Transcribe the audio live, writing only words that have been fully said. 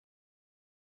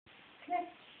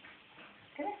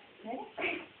Come here. Ready?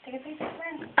 Take a picture of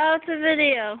friend. Oh, it's a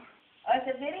video. Oh, it's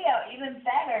a video. Even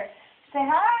better. Say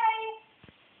hi.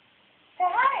 Say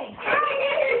hi.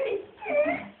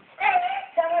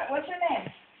 Tell her, what's your name?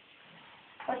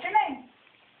 What's your name?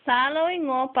 Following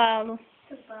or Paulo?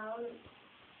 Tuala.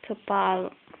 Tuala.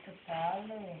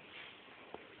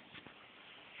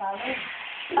 Palu.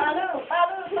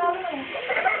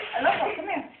 Aloha, come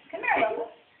here. Come here, Aloha.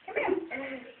 Come here.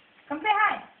 Come say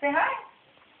hi. Say hi.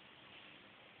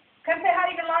 Come say hi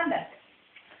to Yolanda.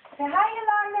 Say hi,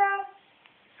 Yolanda.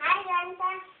 Hi, Yolanda.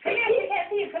 Come here, she can't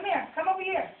see you. Come here. Come over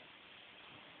here.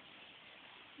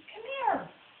 Come here.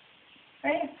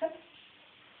 Right here. Come.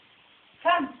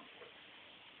 Come.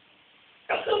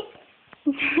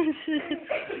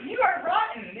 You are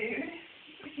rotten, dude.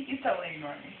 You totally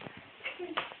ignore me.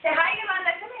 Say hi,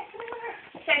 Yolanda. Come here. Come here.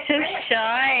 Say, Too right here.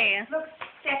 shy. Look.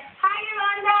 Say hi,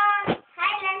 Yolanda. Hi,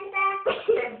 Yolanda.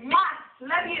 Say mwah.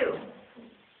 Love you.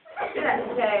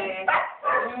 Say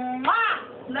mwah.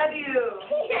 Love you.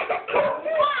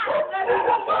 Mwah. Love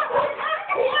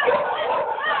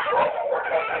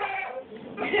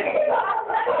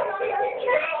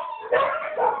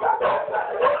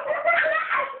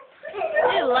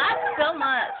You laugh so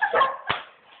much.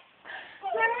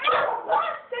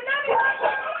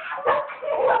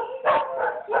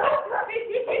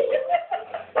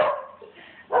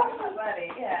 Buddy,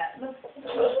 yeah. Look,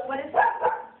 what is that?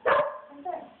 What's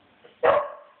that?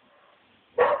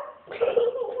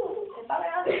 It's probably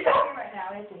out here right now,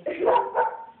 isn't it?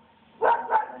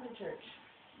 Where's the church?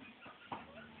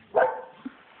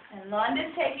 And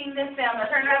Londa's taking this film. Now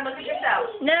turn around and look at yourself.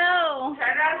 No.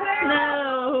 Turn around and look at yourself. No.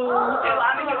 Okay, well,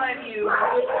 I'm going to one of you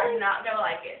are not going to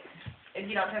like it if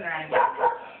you don't turn around and look.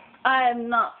 I'm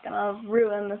not gonna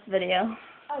ruin this video.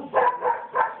 Oh,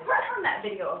 turn that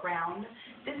video around.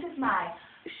 This is my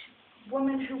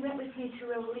woman who went with me to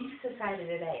Relief Society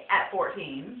today at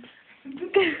 14.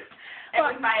 And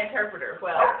was my interpreter.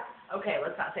 Well, okay,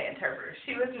 let's not say interpreter.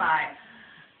 She was my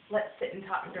let's sit and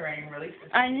talk during Relief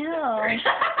Society. I know.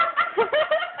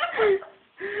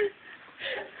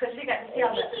 So she got to see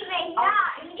all the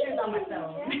pictures on my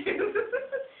phone.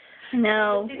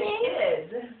 No. See the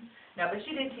kids. No, but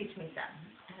she did teach me some,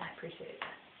 and I appreciate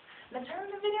that. Now turn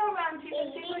the video around so you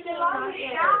can see what you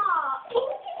like.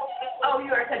 Oh,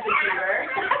 you are such a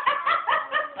cheater.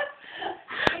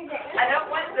 I don't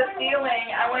want the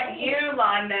ceiling. I want you,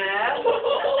 Londa.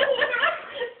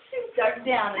 She's ducked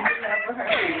down and you over her.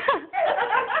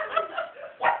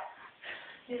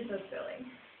 She's so silly.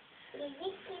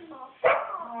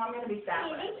 Oh, I'm going to be sad.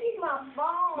 Look,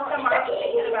 I'm already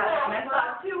thinking about it. And that's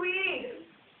about 2 weeks.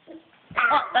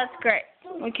 Oh, that's great.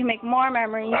 We can make more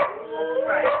memories.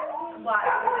 Right.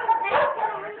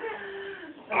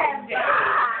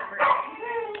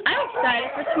 I'm excited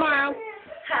for tomorrow.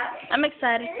 I'm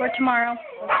excited for tomorrow.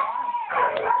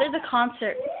 There's a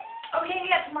concert. Okay,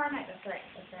 yeah, tomorrow night. That's right.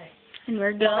 That's right. And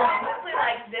we're going. Probably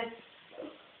like this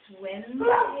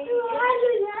Wednesday.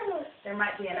 There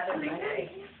might be another big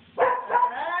day.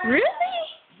 Really?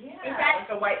 Yeah. Is that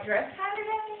like a white dress kind of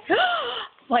day?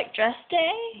 White dress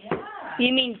day? Yeah.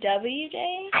 You mean W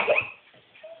day?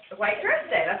 White dress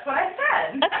day. That's what I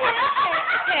said.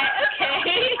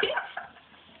 Okay.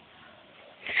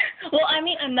 Well, I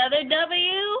mean another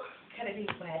W? Could it be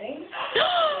wedding?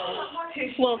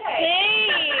 We'll see.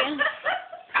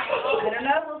 I don't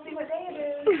know. We'll see what day it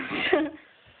is.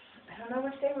 I don't know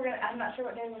which day we're gonna. I'm not sure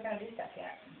what day we're gonna do stuff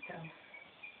yet. So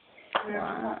we're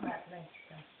Wow. talking about today.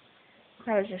 So.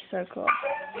 That was just so cool. So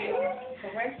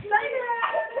we're excited.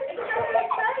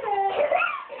 Excited.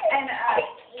 And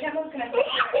Kimmel's gonna.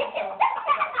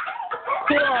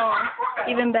 Cool.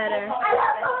 Even better.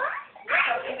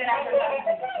 So even after that.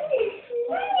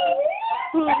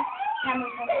 Who?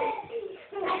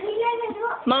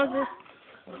 Moses.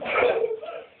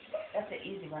 That's an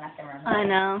easy one. I can remember. I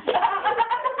know.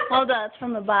 Hold on, it's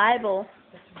from the Bible.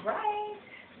 That's right.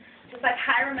 Just like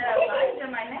Hiram and Elijah,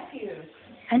 my nephews.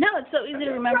 I know, it's so easy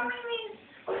to remember.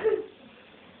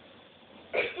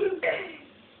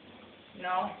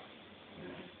 No.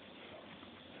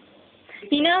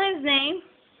 You know his name?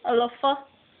 Alofa?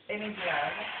 It means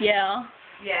love. Yeah.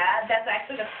 Yeah, that's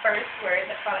actually the first word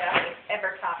that probably I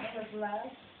ever taught me was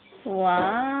love.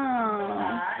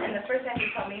 Wow. And the first time he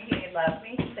told me he loved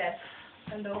me, he said,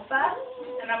 Alofa.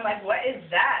 And I'm like, what is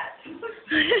that?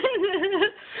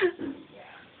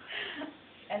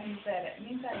 And he said, it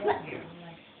means I love you. I'm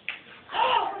like,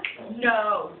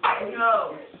 no.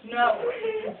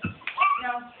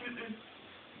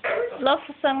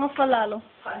 Lofa sang falalo.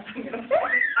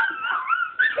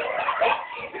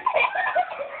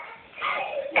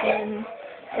 And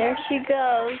there she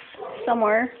goes.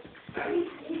 somewhere.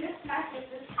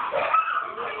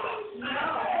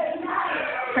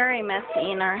 Very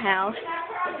messy in our house.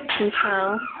 You can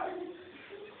tell.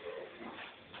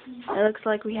 It looks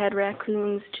like we had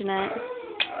raccoons tonight.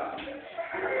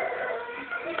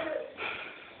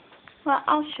 Well,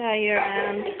 I'll show you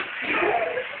around.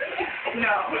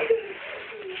 No.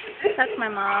 That's my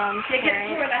mom. Take it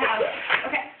to the house.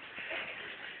 Okay.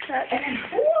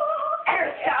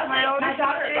 My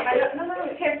daughter. No,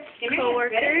 here. Give me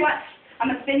Co-worker. Ready? Watch. I'm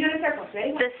going to spin you in a circle.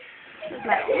 Ready? This is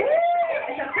my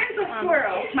It's a princess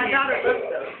squirrel. My daughter loves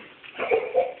those.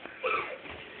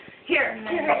 Here.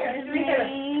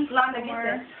 Londa, get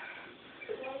this.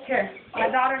 Here. My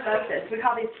daughter loves this. We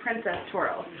call these princess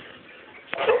twirls.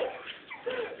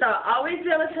 So always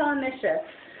deal with Hill and Mischief.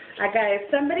 I gave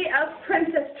somebody else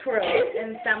princess twirls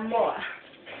in Samoa.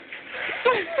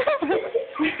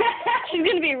 She's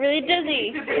gonna be really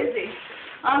dizzy. Too busy.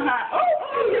 Oh,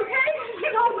 you okay?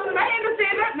 You know, my hand is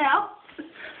stand up now.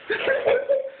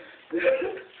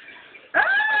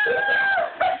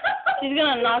 She's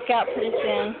gonna knock out pretty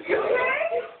soon. You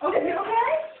okay? Okay, you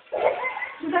okay?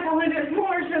 She's like, I want to do it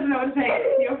more. She doesn't know what to say.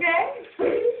 You okay?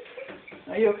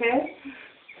 Are you okay?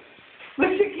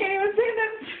 Look, she can't even say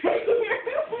that.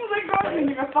 She's like, oh, I'm going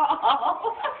to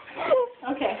fall.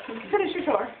 Okay, finish your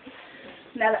tour.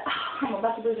 Now that, I'm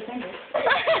about to lose a finger.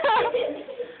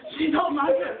 She's holding on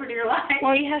to it for dear life.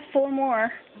 Well, you have 4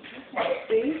 more.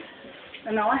 See?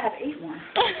 And now I have 8 more.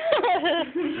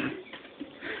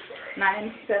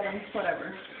 9, 7,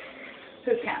 whatever.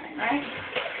 Who's counting, right?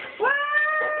 Wow!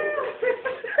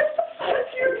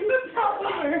 You're the top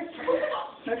over.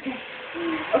 Okay.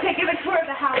 Okay, give a tour of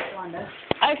the house, Wanda.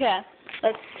 Okay,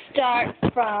 let's start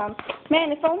from...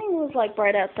 Man, if only it was like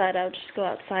bright outside, I would just go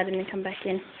outside and then come back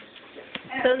in.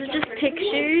 Those are just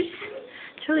pictures.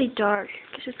 It's really dark.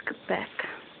 Let's just go back.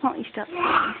 Oh, you still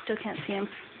can't see them.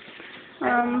 You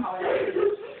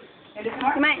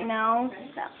might know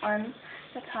that one.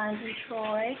 That's Heinz and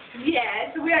Troy.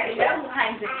 Yes, we already know who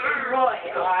Heinz and Troy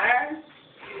are.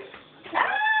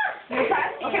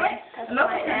 Okay, wait. That's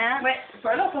my aunt. Wait,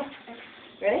 for a local.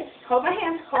 Ready? Hold my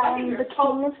hand. Hold my finger. The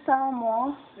king of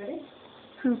Samoa, Ready?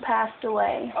 who passed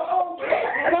away. Oh,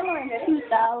 Somewhere in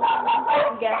 2000,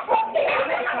 I'm guessing.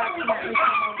 Approximately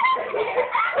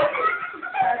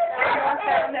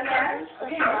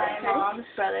Okay, my mom's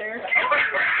brother,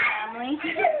 family.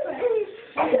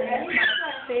 And then my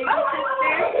baby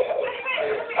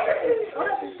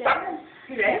sister.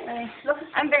 You ready?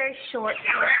 I'm very short, so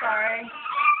sorry.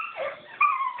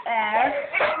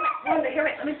 Wanda, here,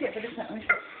 wait. Let me see it for this one. Let me see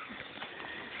it.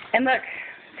 And look,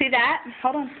 see that?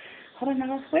 Hold on. Hold on,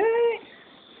 no. Wait.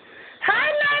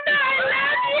 Hi, Lana, I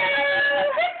love you.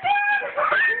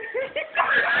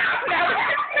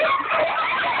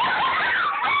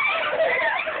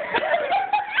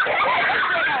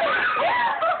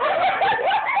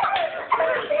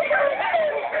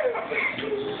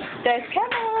 There's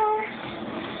Camel.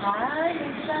 Hi,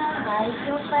 Lisa. Hi,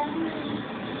 your family.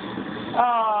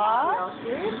 Aww.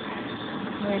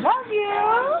 We love you.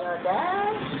 Your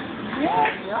dad. Yes.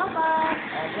 Your mom.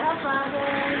 And your father.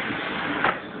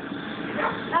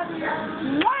 Love you.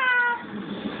 Mwah.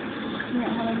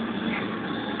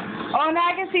 Oh, now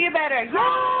I can see you better.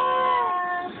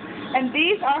 Yeah. And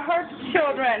these are her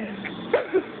children.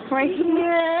 Right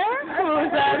here. Who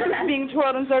is that? Being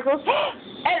twirled in circles.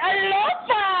 And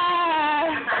Aloha.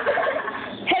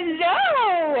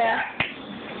 Hello.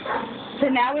 So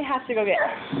now we have to go get.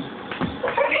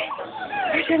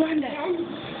 Where's Yolanda?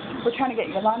 We're trying to get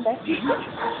Yolanda.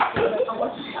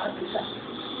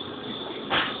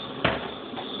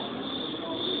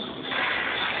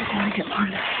 We're trying to get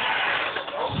Yolanda.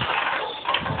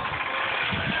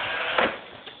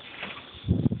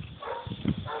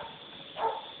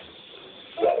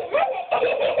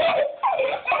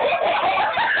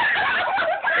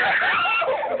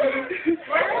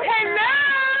 Hello.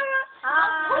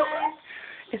 Hi.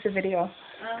 It's a video.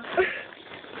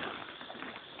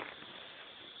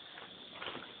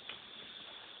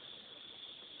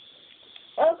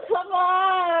 Oh, come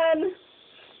on!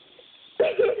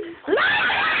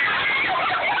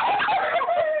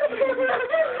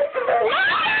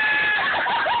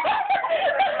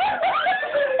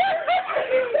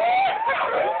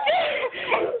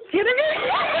 Get him in!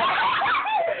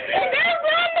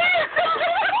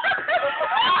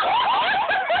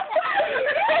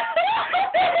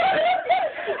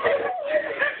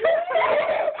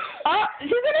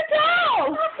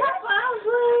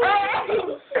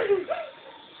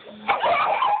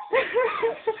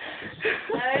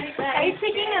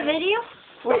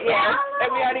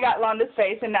 Londa's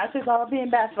face, and now she's all being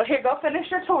bashful. Here, go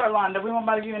finish your tour, Londa. We won't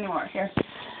bother you anymore. Here.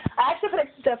 I actually put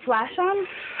the flash on.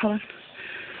 Hold on.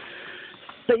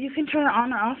 But you can turn it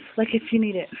on or off, like if you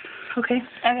need it. Okay?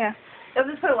 Okay. It'll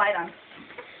just put a light on.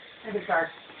 If it's dark.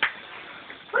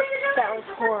 What are you doing? That was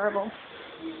horrible.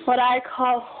 What I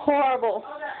call horrible.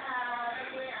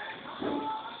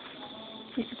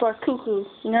 These people are cuckoo.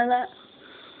 You know that?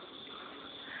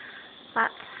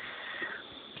 That's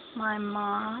my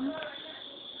mom.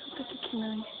 I think you can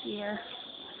really see her.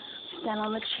 She's down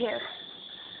on the chair.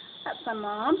 That's my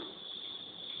mom.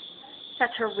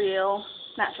 That's her real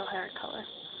natural hair color.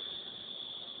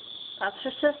 That's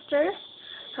her sister,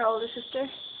 her older sister.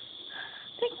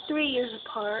 I think 3 years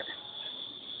apart.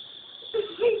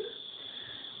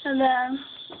 And then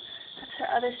that's her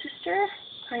other sister,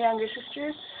 her younger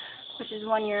sister, which is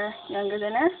 1 year younger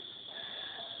than her.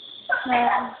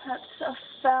 And that's a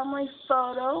family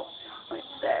photo right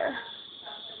there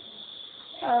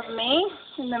of me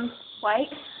in the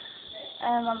white,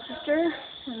 and my sister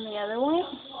in the other white.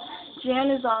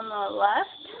 Jan is on the left,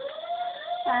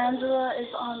 Angela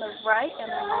is on the right,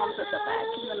 and my mom's at the back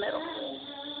in the middle.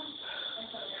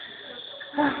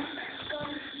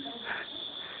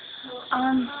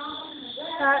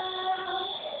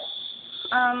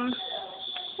 I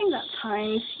think that's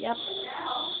Heinz, yep.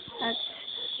 That's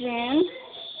June.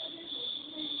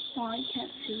 Well, you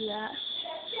can't see that.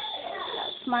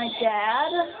 That's my dad,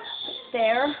 right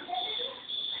there.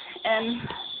 And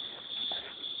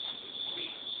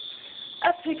a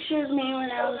picture of me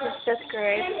when I was in 5th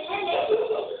grade. Are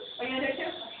you going to do it too?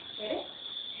 Ready?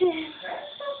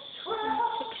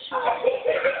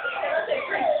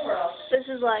 This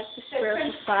is like the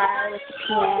spiritual side with the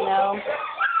piano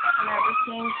and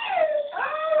everything.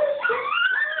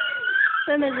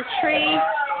 Then there's a tree.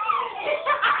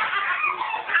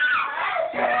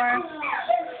 More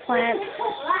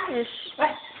plants-ish.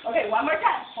 Okay, one more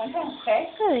time. One time, okay?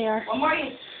 There they are. One more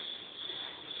each.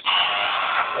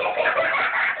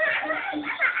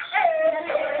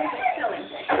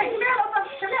 Okay, come here, Alofa.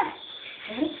 Come here.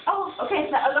 Ready? Oh, okay,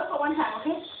 so Alofa one time,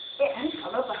 okay? Yeah,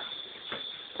 Alofa.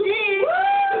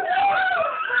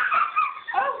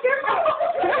 Oh, careful.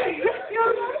 You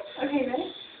okay? Okay, ready?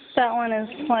 That one is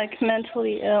like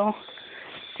mentally ill.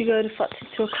 To go to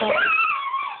a club.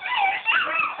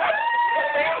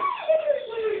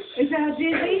 Is that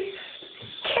dizzy?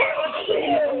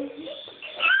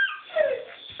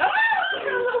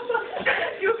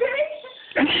 You okay?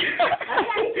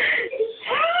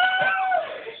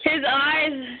 His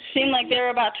eyes seem like they're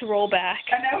about to roll back.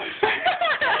 I know.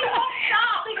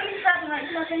 Stop! He's grabbing right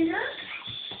to my finger.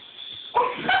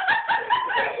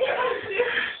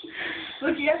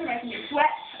 Look, you guys are making me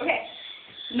sweat. Okay.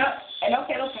 No, and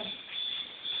okay, listen.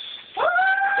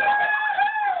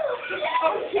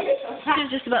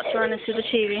 She's just about to run into the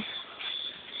TV.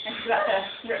 And she's about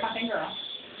to rip my finger off.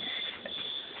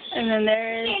 And then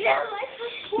there is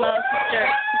my sister.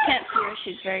 You can't see her,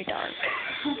 she's very dark.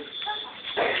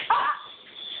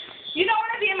 You don't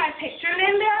want to be in my picture,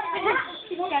 Linda?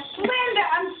 Linda,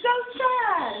 I'm so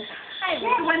sad. Hi,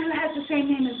 the one who has the same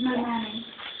name as my mommy.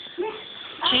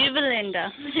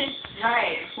 Juvalinda.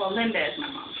 Right. Well, Linda is my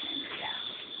mom's name. Yeah.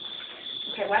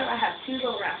 Okay, why do I have 2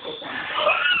 little rascals on?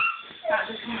 Not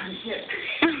just one, 2.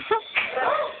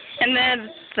 And then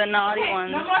the naughty Okay,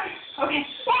 ones. no more. Okay.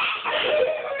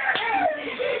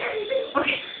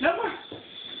 Okay, no more.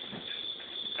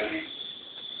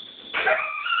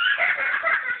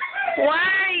 Why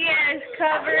are you guys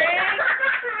covering?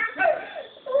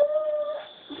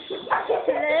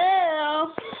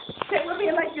 Hello. Okay, we're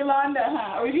being like Yolanda,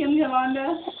 huh? Are we being Yolanda?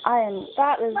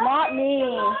 That is not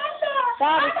me.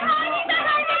 That is not me.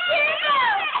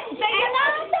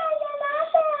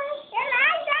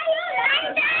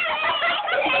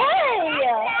 Hey!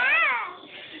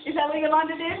 Is that what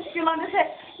Yolanda did? Yolanda said,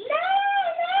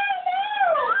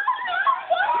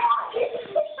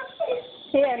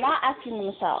 They are not acting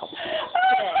themselves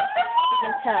today. You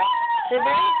can tell. They're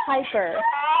very hyper.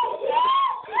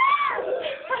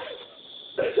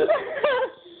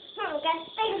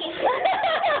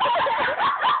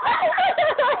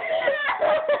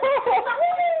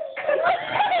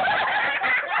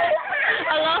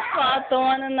 I lost spot. The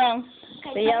one in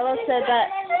the yellow said that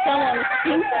someone is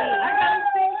stinky.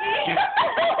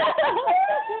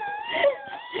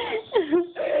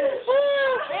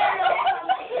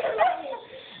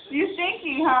 You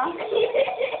stinky, huh?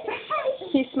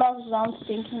 He smells his own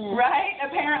stinkiness. Right?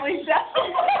 Apparently so.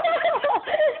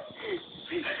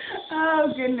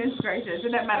 Oh, goodness gracious.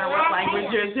 It doesn't matter what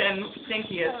language you're in.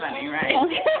 Stinky is funny, right?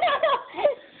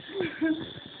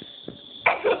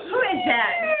 Who is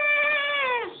that?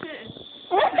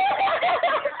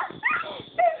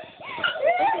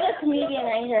 comedian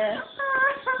right here.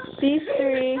 These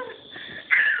three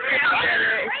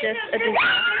together is just a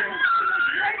disaster.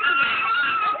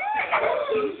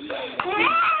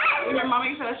 Your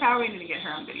mommy said how we need to get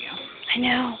her on video. I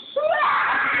know.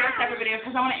 I'll do a separate video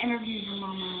because I want to interview your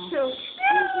mama.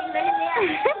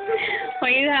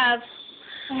 Well, you have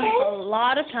a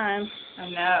lot of time. I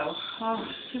know. Oh,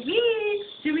 2 weeks.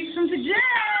 2 weeks from today.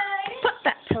 Put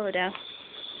that pillow down.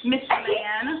 Mr.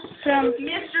 Man. From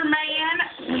Mr. Man.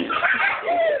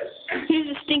 here's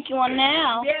a stinky one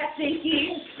now. Yeah,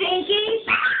 Stinky. Stinky.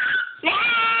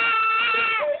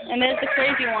 And there's the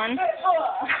crazy one.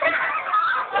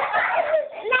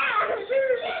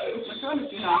 Which one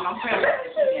is you know? I'm afraid of the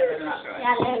not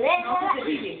right.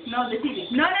 No, the TV.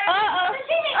 No, no. Uh-oh.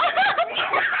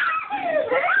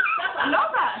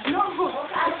 Loca. No.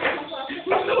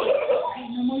 Hey,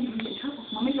 no more. You get in trouble.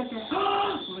 Mommy's right there.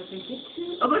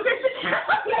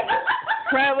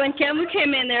 Right when Campbell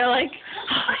came in, they're like,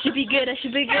 oh, I should be good, I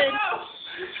should be good.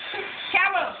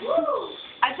 Campbell,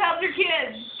 I told your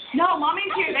kids. No,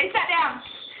 Mommy's here. They sat down.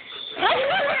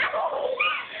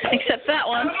 Except that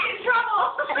one. I'm in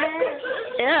trouble.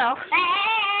 Yeah.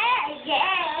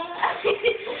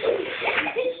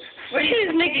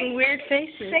 She's making weird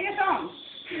faces. Sing a song.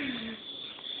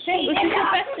 Sing. What's your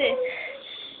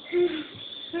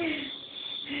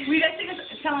We gotta sing a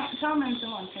song. Tell them and sing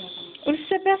a song. What's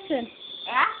your best?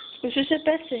 What's your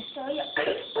best?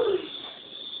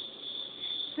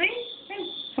 Sing.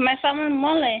 Come här fram med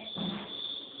Molly.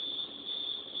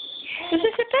 What's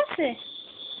your best?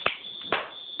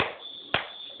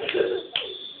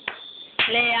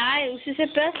 Lea, what's your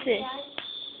best?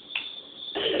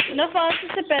 No, what's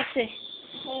your best?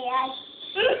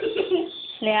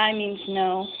 Lea means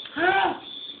no.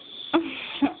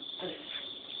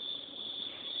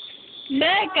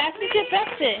 Meg, that's your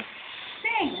best.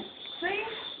 Sing.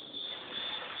 Please.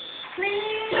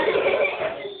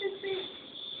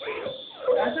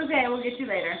 That's okay. We'll get you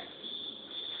later.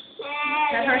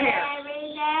 That's her hair.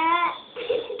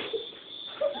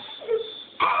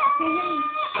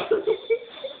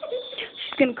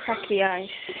 She's gonna crack the ice.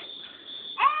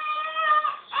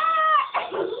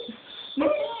 No.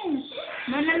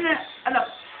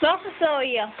 Varför sa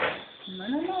jag? No.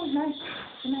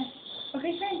 Nice.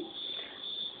 Okay, sing.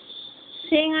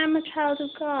 Saying I'm a child of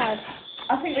God.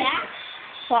 I'll sing that.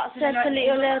 What's that a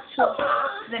little little?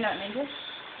 They know in English?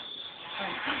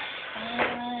 I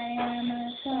am a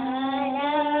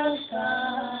child of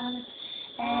God,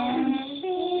 and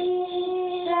He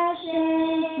that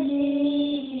sent me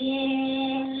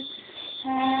here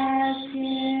has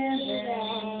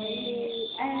given me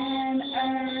an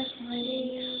earthly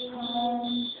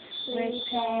home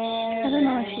prepared. I don't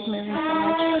know if she's moving so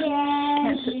much.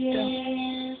 Can't sit still.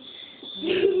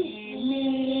 Lead me,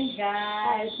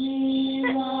 guide me,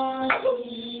 walk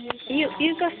me.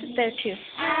 You go sit there too.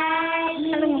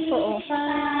 Alam mo po.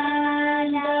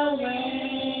 Find a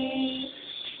way.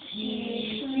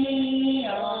 Teach me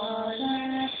all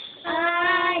that I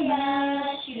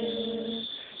ask you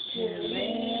to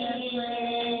live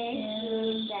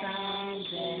with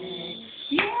standing.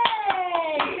 Yay!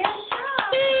 Good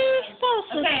job! That was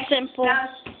so simple. Now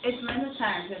it's Linda's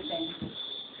turn to sing.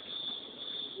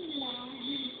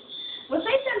 Well,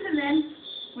 say something then.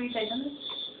 Will you say something?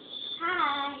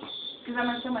 Hi. Because I'm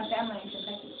going to show my family in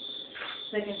Kentucky.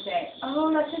 So they can say, oh,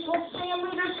 that's his whole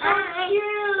family. They're so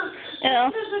cute. Yeah.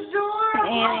 This is adorable.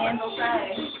 Alien.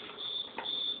 Okay.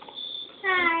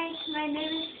 Hi, my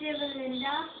name is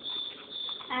Linda.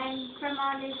 I'm from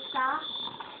Alista.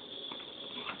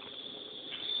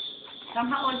 Tell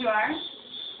them how old you are.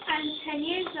 I'm 10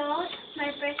 years old. My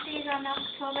birthday is on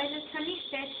October the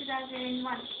 25th,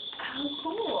 2001. Oh,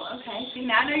 cool. Okay. See,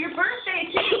 now I know your birthday,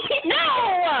 too. No!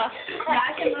 Now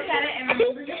I can look at it and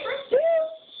remember your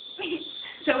birthday.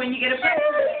 So when you get a present,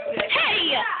 you'll be like,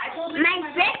 Hey! yeah, I told you My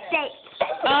birthday.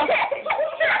 Oh.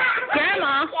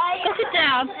 Grandma, go sit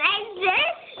down. My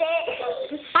birthday.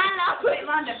 Hello. Wait,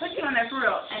 Londa, put you on there for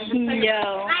real. And just put your...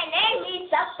 No. My name is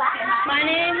Papa. My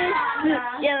name is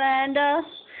Yolanda.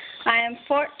 I am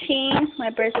 14.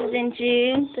 My birthday is in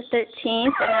June the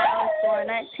 13th, and I was born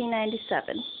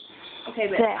 1997. Okay,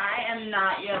 but There. I am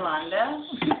not Yolanda.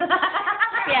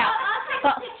 Yeah. I'll take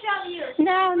a picture of you.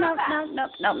 No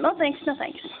thanks.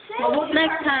 Well, we'll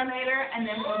Next her time. later, and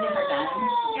then we'll get her done.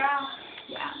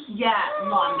 Yeah. Yeah,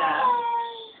 Londa.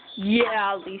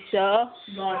 Yeah, Lisa.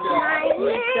 Londa.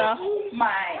 Lisa.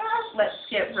 My let's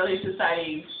skip really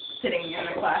society sitting in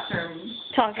the classroom.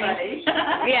 Talking. Buddy.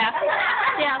 Yeah.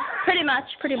 Yeah, pretty much.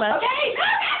 Okay.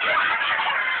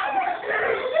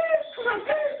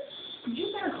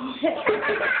 You better go ahead.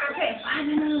 Okay, bye.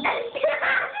 No.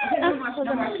 Oh, hold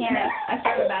on, I can't. I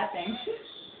started a bad thing.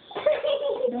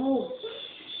 No.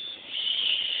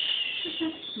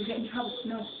 We're getting in trouble.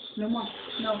 No. No more.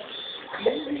 No.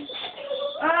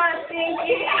 Ah,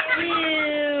 stinky.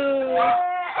 Ew.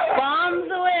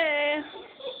 Bombs away.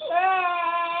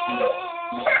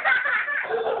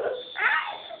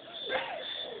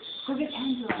 Go get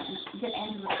Angela. Get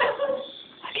Angela.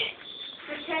 Okay.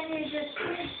 Pretend you're just...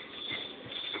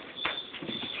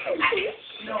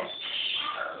 No.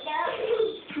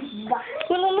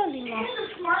 He's He's a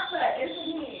smart butt,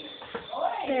 isn't he?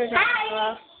 There's Angela.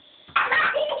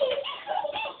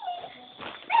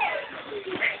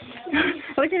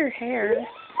 Look at her hair.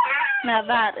 Now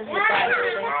that is a bad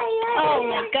thing. Oh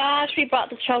my gosh, we brought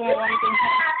the trouble ones in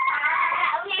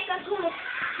here.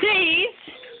 Please,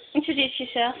 introduce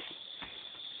yourself.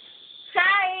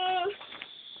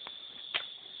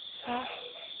 Hi.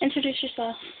 Introduce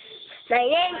yourself. My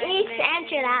name is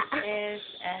Angela. Is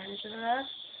Angela,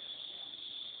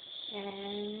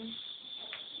 and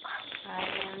I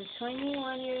am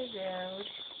 21 years old.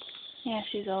 Yeah,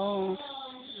 she's old.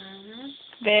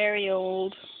 Very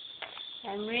old.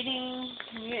 I'm reading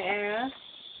New Era.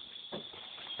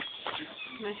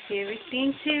 My favorite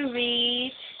thing to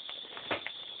read.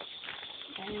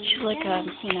 And She's like a,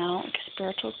 like a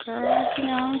spiritual girl,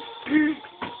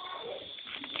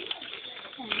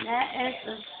 And that is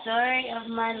the story of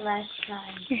my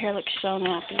lifetime. Your hair looks so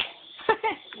nappy.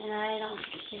 And I don't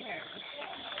care.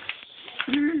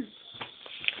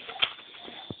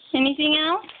 Anything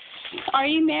else? Are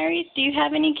you married? Do you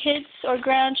have any kids or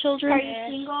grandchildren? Are you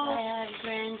single? I have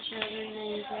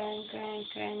grandchildren and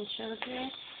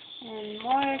grandchildren and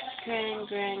more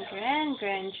grandchildren.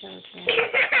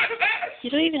 You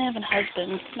don't even have a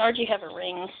husband, nor do you have a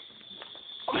ring.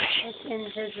 It's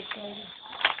invisible.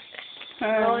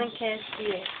 No one can see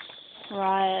it.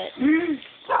 Right.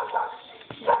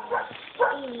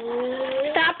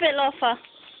 Stop it, Lofa.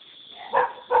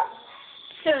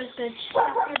 So good.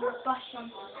 Stop your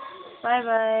bottom.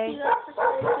 Bye-bye.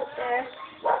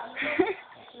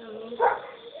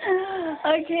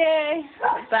 Okay.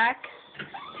 Back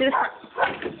to the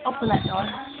front. Open that door.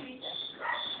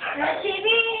 The TV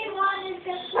one is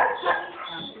just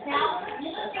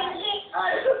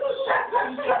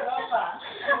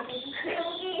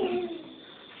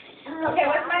Okay,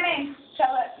 what's my name?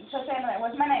 Tell say it.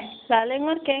 What's my name? Laling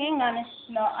or keng ngane?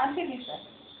 No, Auntie Lisa.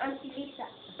 Auntie Lisa.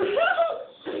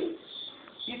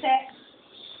 You say it?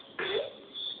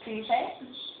 Can you say it?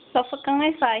 Lofa kang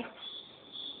ay fai.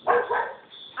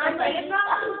 Auntie Lisa.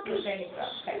 There you go.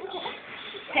 Okay.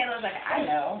 Taylor's like, I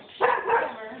know.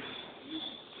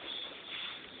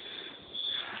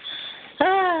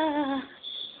 Ah.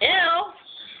 Ew.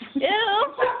 Ew.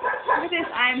 Look at this.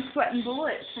 I'm sweating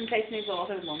bullets from chasing these little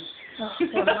hoodlums. Oh,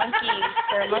 they're monkeys.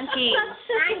 They're monkeys.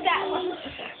 I'm that one.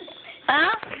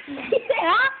 Huh?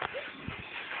 Huh?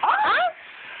 Huh?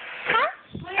 Huh?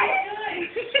 What are you doing?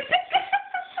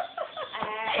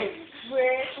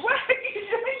 What are you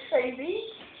doing, crazy?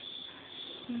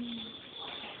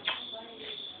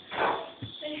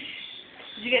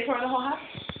 Did you get a tour of the whole house?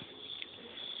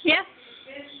 Yeah.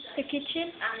 The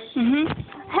kitchen. Mhm.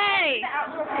 Hey. The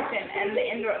outdoor kitchen and the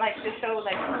indoor, like, to show,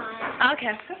 like,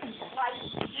 Okay.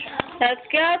 Let's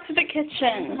go to the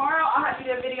kitchen. tomorrow I'll have you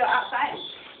do a video outside.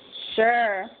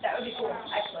 Sure. That would be cool,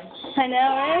 actually. I know,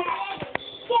 right?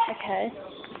 Okay.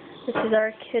 This is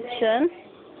our kitchen.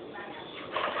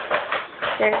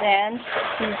 There's Anne.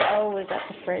 She's always at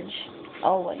the fridge.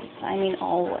 Always. I mean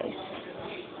always.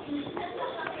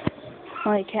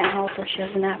 Well, you can't help her. She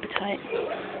has an appetite.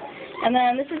 And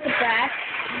then this is the back.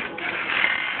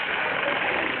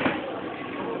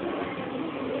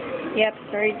 Yep,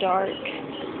 it's very dark.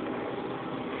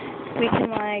 We can,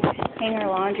 like, hang our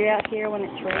laundry out here when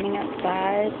it's raining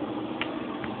outside.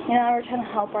 You know, we're trying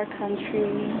to help our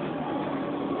country.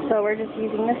 So we're just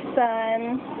using the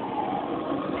sun.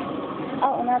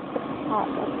 Oh, and that's the pot.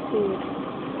 That's food.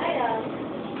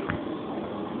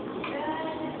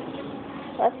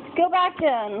 Let's go back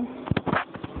in.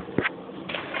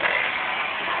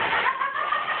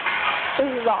 This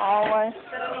is the hallway.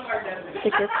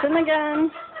 The kitchen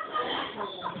again.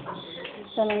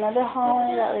 Then another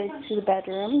hallway that leads to the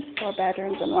bedrooms. 4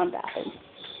 bedrooms and 1 bathroom.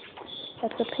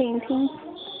 That's a painting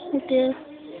right there.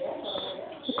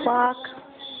 The clock,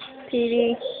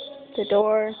 TV, the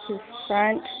door to the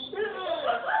front,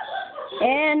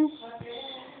 and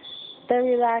the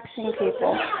relaxing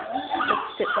people. Just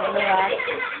sit there and relax.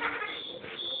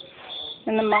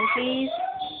 And the monkeys.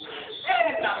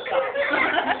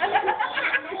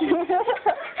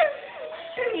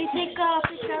 You take a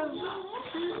picture of...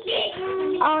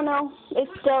 Oh no,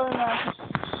 it's still in the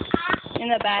in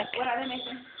the back. What are they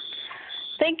making?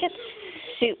 I think it's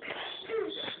soup.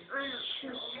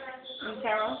 And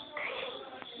taro?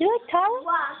 You like taro?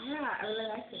 Yeah, I really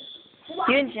like it.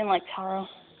 You and Jean like taro.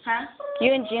 Huh?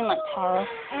 You and Jean like taro.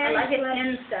 I like it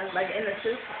in stuff, like in the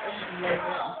soup.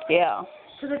 Yeah.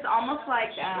 Because it's almost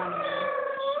like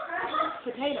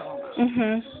potato almost.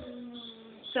 Mhm.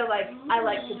 So like I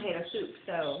like potato soup.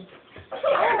 So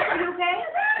are you okay?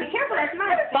 Be careful, that's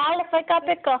mine. Bala fica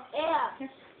pico.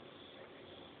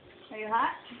 Are you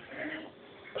hot?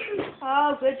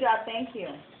 Oh, good job. Thank you.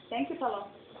 Thank you, Polo.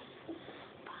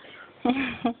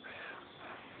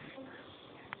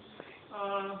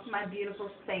 Oh, my beautiful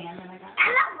fan that I got.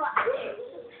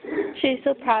 She's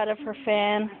so proud of her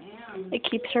fan. I am. It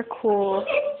keeps her cool.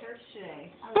 Church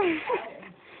today. I was excited.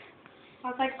 I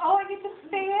was like, oh, I get to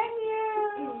fan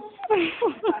you. I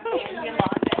fanned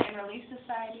Yolanda in Relief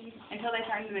Society until they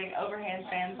turned the big overhead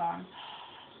fans on,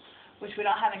 which we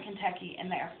don't have in Kentucky, and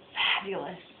they're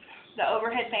fabulous. The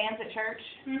overhead fans at church,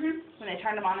 when they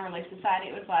turned them on in Relief Society,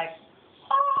 it was like,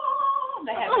 oh,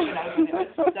 they had something open. It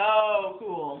was so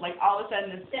cool. Like all of a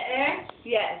sudden, the air.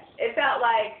 Yes, it felt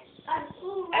like.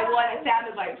 And one, it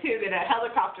sounded like too that a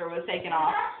helicopter was taking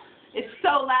off. It's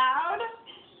so loud.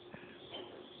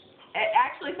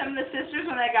 Actually, some of the sisters,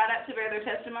 when they got up to bear their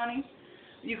testimony,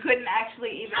 you couldn't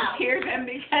actually even hear them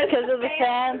because of the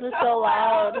fans are so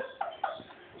loud.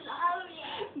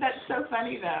 That's so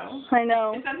funny, though. I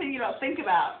know. It's something you don't think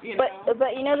about, you know.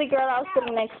 But you know the girl that was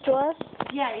sitting next to us?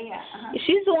 Yeah.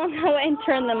 She's the one that went and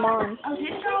turned them on. Oh,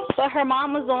 did you? But her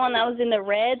mom was the one that was in the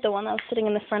red, the one that was sitting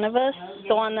in the front of us,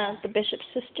 the one that was the bishop's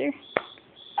sister.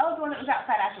 Oh, the one that was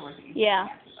outside afterwards. Yeah.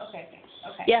 Okay.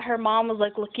 Yeah, her mom was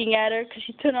like looking at her because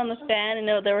she turned on the fan and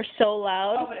they were so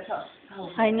loud. Oh, but it felt so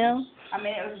good. I know. I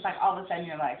mean, it was just like all of a sudden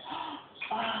you're like, oh.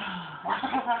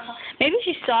 Maybe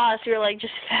she saw us. We were like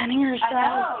just fanning herself. I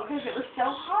know, because it was so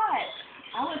hot.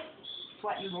 I was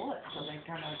sweating bullets until they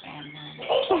turned those fans on.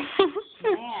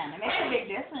 Man, it makes a big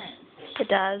difference. It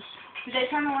does. Did they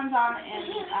turn the ones on in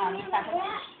the chapel?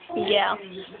 Yeah.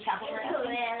 In the chapel very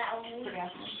often? Pretty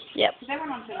often. Yep. They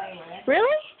weren't on today, were they?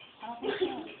 Really? I don't think so.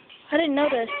 I didn't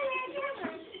notice.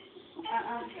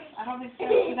 I don't think so,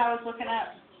 because I was looking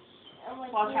up. Well,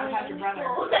 I was trying to find your brother.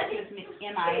 He was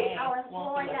MIA.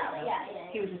 Well,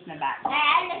 he was just in the back.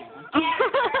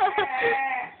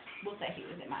 We'll say he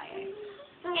was MIA.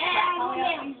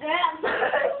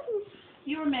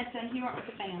 You were missing. You weren't with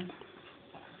the fans.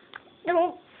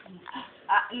 No.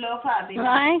 No problem.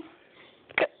 Why?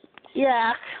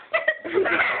 Yeah.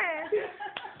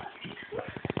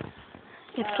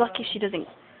 It's lucky she doesn't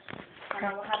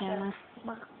crack the camera. I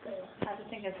have to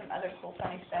think of some other cool,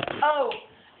 funny stuff. Oh,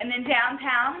 and then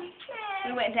downtown.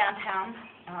 We went downtown.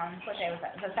 What day was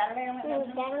that? Was it Saturday I went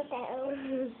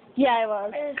downtown? Yeah, it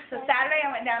was. So Saturday I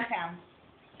went downtown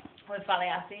with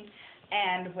Valiasi,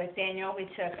 and with Daniel we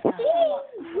took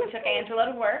Angela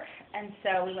to work, and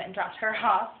so we went and dropped her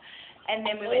off, and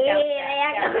then we went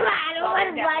downtown.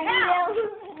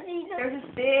 There's this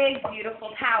big, beautiful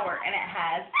tower, and it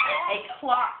has a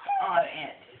clock on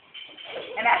it.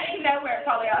 And out of nowhere,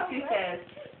 Valiasi says,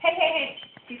 "Hey."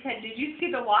 He said, "Did you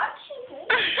see the watch?"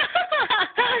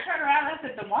 I turned around and I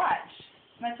said, "The watch?"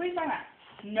 I'm like, "What are you talking about?"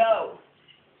 "No."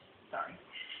 Sorry.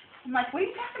 I'm like, "What are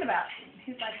you talking about?"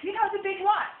 He's like, "You know, it's a big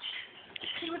watch."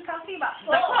 He was talking about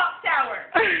the clock tower.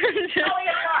 Calling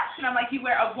it a watch. And I'm like, "You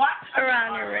wear a watch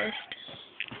around your wrist?"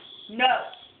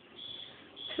 "No."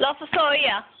 La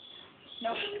Fasoya.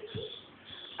 Nope.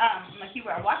 I'm like, "You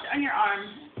wear a watch on your arm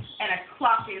and a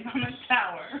clock is on the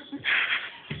tower."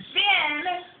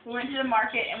 Then we went to the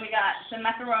market and we got some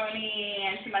macaroni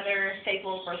and some other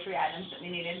staple grocery items that we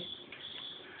needed.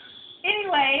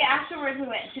 Anyway, afterwards we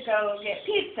went to go get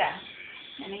pizza.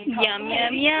 And he told me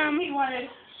he wanted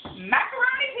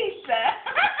macaroni pizza.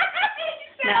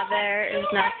 Now there is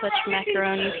not such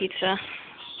macaroni pizza.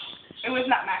 It was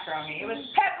not macaroni. It was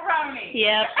pepperoni.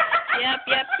 Yep.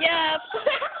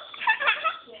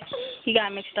 He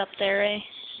got mixed up there, eh?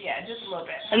 Yeah, just a little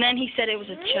bit. And then he said it was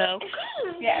a joke.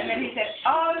 Yeah, and then he said,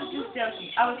 "Oh, I was just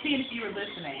joking. I was seeing if you were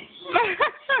listening."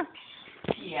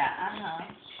 Yeah,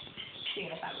 seeing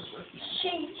if I was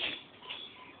listening.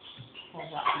 Well,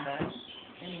 rotten bug.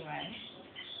 Anyway,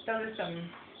 those are some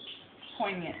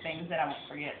poignant things that I won't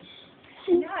forget.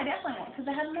 No, I definitely won't, because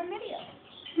I have them on video.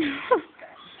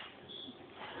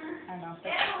 I don't know,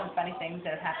 there's some funny things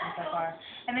that have happened so far.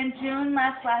 And then June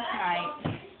left last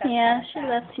night. Yeah, she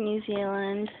left to New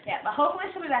Zealand. Yeah, but hopefully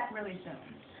she'll be back really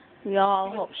soon. We all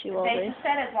hope she will They be.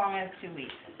 said as long as 2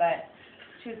 weeks, but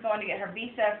she was going to get her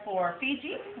visa for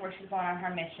Fiji, where she's going on her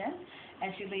mission,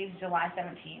 and she leaves July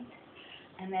 17th.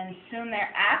 And then soon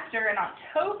thereafter, in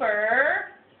October,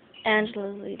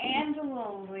 Angela's leaving.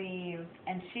 Angela leaves,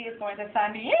 and she is going to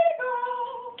San Diego.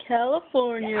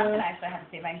 California. Yeah, I'm going to actually have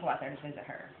to see if I can go out there to visit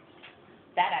her.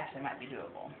 That actually might be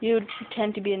doable. You would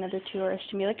pretend to be another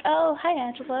tourist and be like, oh, hi,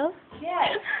 Angela.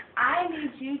 Yes, I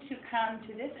need you to come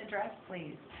to this address,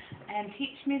 please, and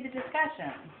teach me the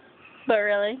discussion. But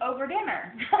really? Over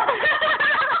dinner.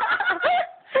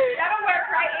 That'll work,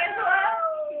 right, Angela?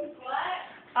 What?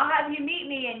 I'll have you meet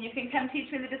me, and you can come teach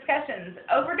me the discussions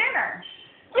over dinner.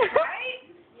 Right?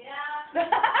 Yeah.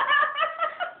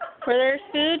 Where there's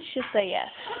food, she'll say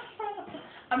yes.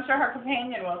 I'm sure her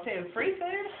companion will, too. Free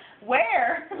food?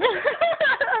 Where?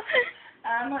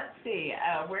 Let's see.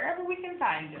 Wherever we can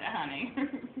find it, honey.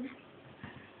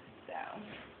 So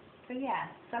yeah,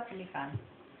 that's going to be fun.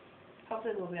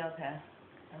 Hopefully we'll be able to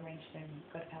arrange to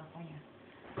go to California.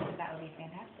 That would be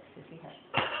fantastic to see her.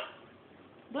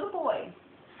 Little boy,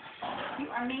 you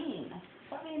are mean.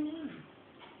 What do you mean?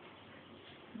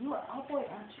 You are all boy,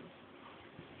 aren't you?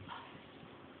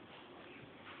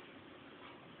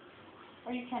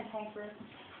 Are you cantankerous?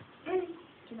 Do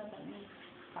you know what that means?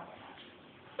 Probably not.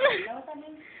 Do you know what that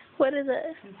means? What is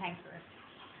it? Cantankerous.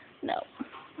 No.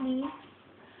 Me?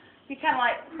 You're kind of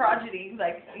like prodigy,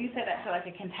 like you said that to like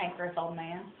a cantankerous old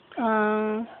man.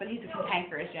 But he's a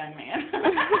cantankerous young man.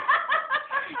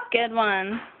 Good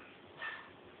one.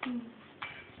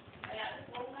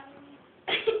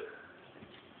 It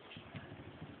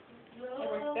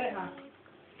was good, huh?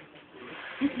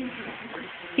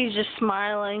 He's just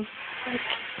smiling.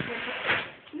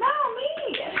 No, me!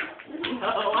 No,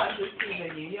 I'm just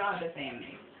teasing you. You don't have to fan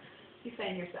me. You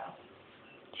fan yourself.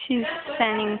 She's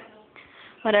fanning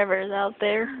whatever is out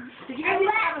there. Did you guys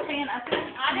used to have a fan up there?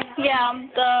 Yeah,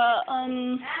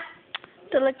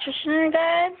 the electrician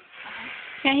guy.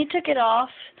 Yeah, he took it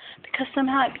off because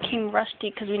somehow it became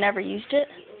rusty because we never used it.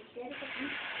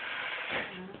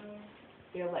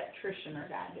 The electrician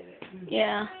guy did it.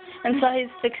 Yeah, and so he's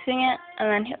fixing it,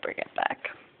 and then he'll bring it back.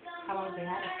 How long have they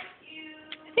had it?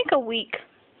 I think a week.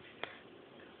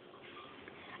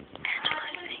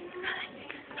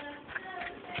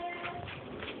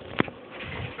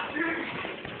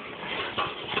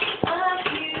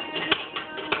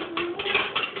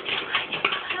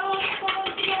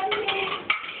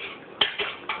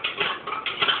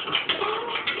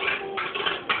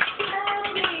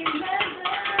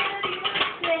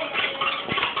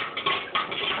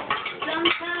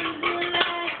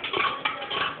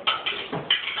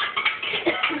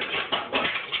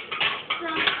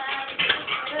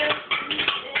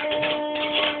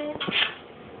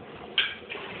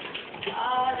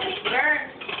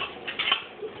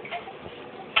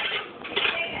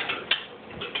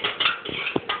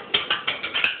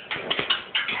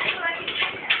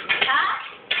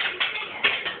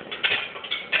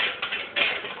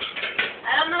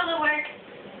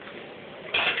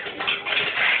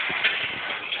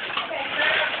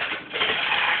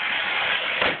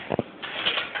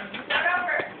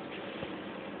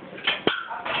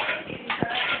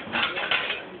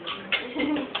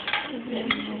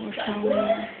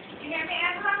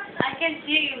 I can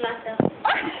see you, Letta.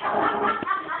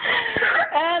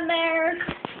 And there.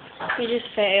 We just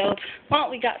failed. Well,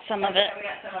 we got some of it. We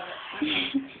got some of it.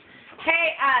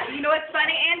 Hey, you know what's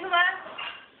funny, Angela?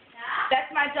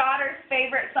 That's my daughter's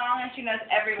favorite song, and she knows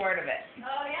every word of it.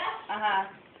 Oh, yeah? Uh-huh.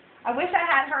 I wish I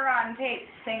had her on tape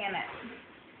singing it.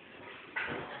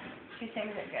 She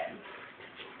sings it good.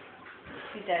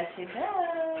 She does, she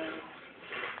does.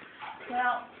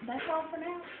 Well, that's all for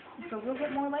now. So we'll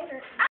get more later.